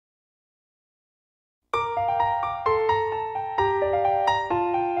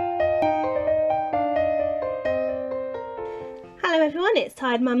everyone, it's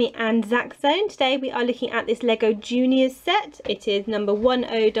Tired Mummy and Zach Zone. Today we are looking at this Lego Juniors set. It is number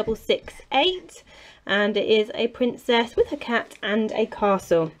 10668 and it is a princess with a cat and a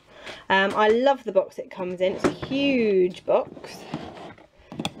castle. I love the box it comes in. It's a huge box.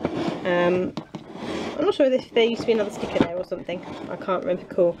 I'm not sure if there used to be another sticker there or something. I can't remember.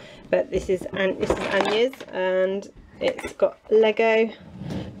 Cool. But this is Anya's, and it's got Lego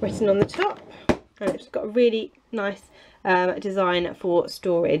written on the top, and it's got a really nice design for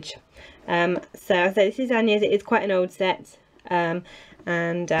storage. So as I say, this is Anya's. It is quite an old set, and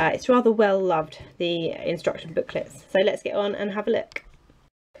it's rather well loved, the instruction booklets. So let's get on and have a look.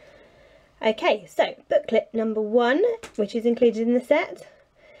 Okay, so booklet number 1, which is included in the set,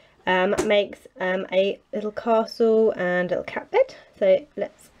 makes a little castle and a little cat bed. So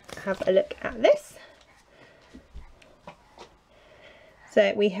let's have a look at this.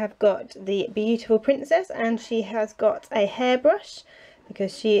 So we have got the beautiful princess, and she has got a hairbrush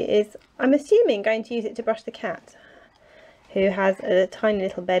because she is, I'm assuming, going to use it to brush the cat, who has a tiny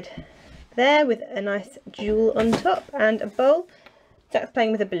little bed there with a nice jewel on top and a bowl. Zach's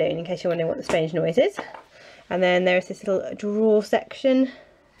playing with a balloon, in case you're wondering what the strange noise is. And then there is this little drawer section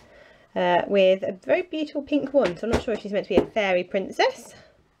with a very beautiful pink wand. So I'm not sure if she's meant to be a fairy princess.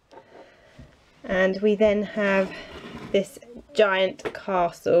 And we then have this giant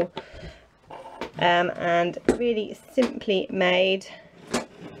castle, and really simply made,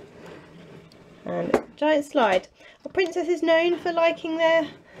 and giant slide. A princess is known for liking their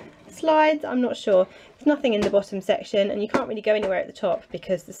slides. I'm not sure. There's nothing in the bottom section, and you can't really go anywhere at the top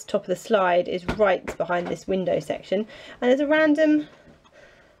because the top of the slide is right behind this window section, and there's a random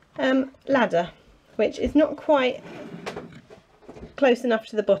ladder which is not quite close enough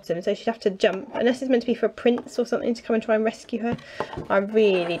to the bottom, so she'd have to jump, unless it's meant to be for a prince or something to come and try and rescue her. I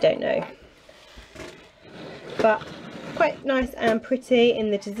really don't know, but quite nice and pretty in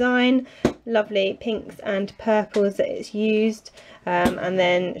the design. Lovely pinks and purples that it's used, and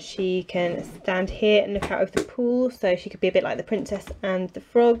then she can stand here and look out over the pool, so she could be a bit like the princess and the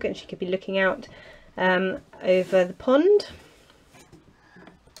frog, and she could be looking out over the pond.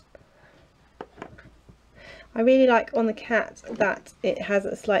 I really like on the cat that it has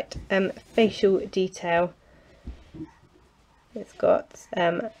a slight facial detail. It's got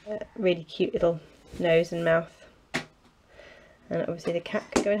a really cute little nose and mouth. And obviously the cat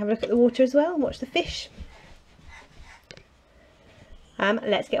can go and have a look at the water as well and watch the fish.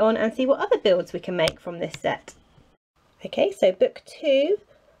 Let's get on and see what other builds we can make from this set. Okay, so book 2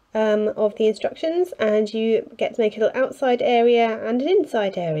 of the instructions, and you get to make a little outside area and an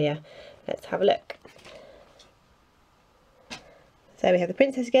inside area. Let's have a look. So we have the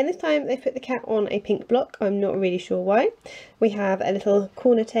princess again. This time they've put the cat on a pink block. I'm not really sure why. We have a little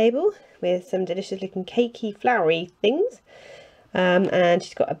corner table with some delicious looking cakey flowery things. And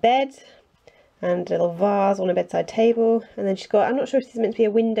she's got a bed and a little vase on a bedside table. And then she's got, I'm not sure if this is meant to be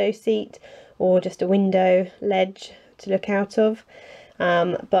a window seat or just a window ledge to look out of.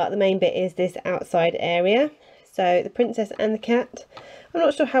 But the main bit is this outside area. So the princess and the cat, I'm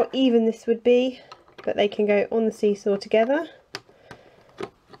not sure how even this would be, but they can go on the seesaw together.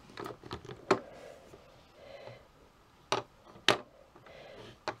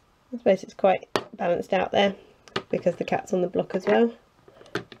 I suppose it's quite balanced out there because the cat's on the block as well,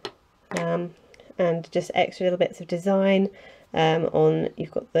 and just extra little bits of design on.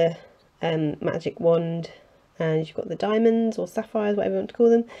 You've got the magic wand, and you've got the diamonds or sapphires, whatever you want to call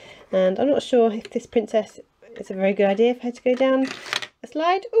them. And I'm not sure if this princess, it's a very good idea for her to go down a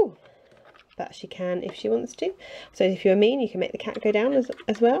slide. Oh, but she can if she wants to. So if you're mean, you can make the cat go down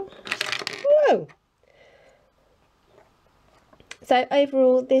as well. Whoa! So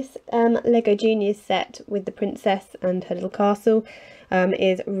overall, this Lego Juniors set with the princess and her little castle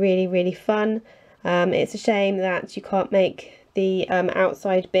is really, really fun. It's a shame that you can't make the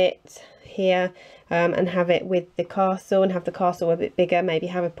outside bit here and have it with the castle, and have the castle a bit bigger, maybe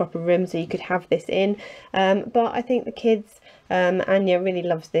have a proper room so you could have this in. But I think the kids, Anya really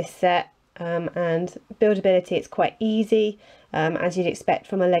loves this set, and buildability, it's quite easy, as you'd expect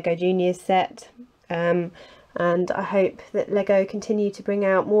from a Lego Juniors set. And I hope that Lego continue to bring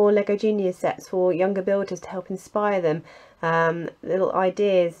out more Lego Juniors sets for younger builders to help inspire them. Little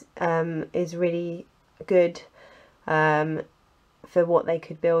ideas is really good for what they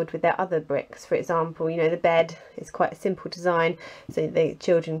could build with their other bricks. For example, you know, the bed is quite a simple design, so the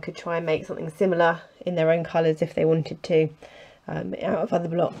children could try and make something similar in their own colours if they wanted to, out of other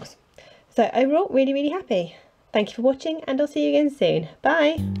blocks. So overall, really, really happy. Thank you for watching, and I'll see you again soon.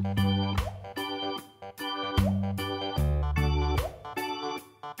 Bye!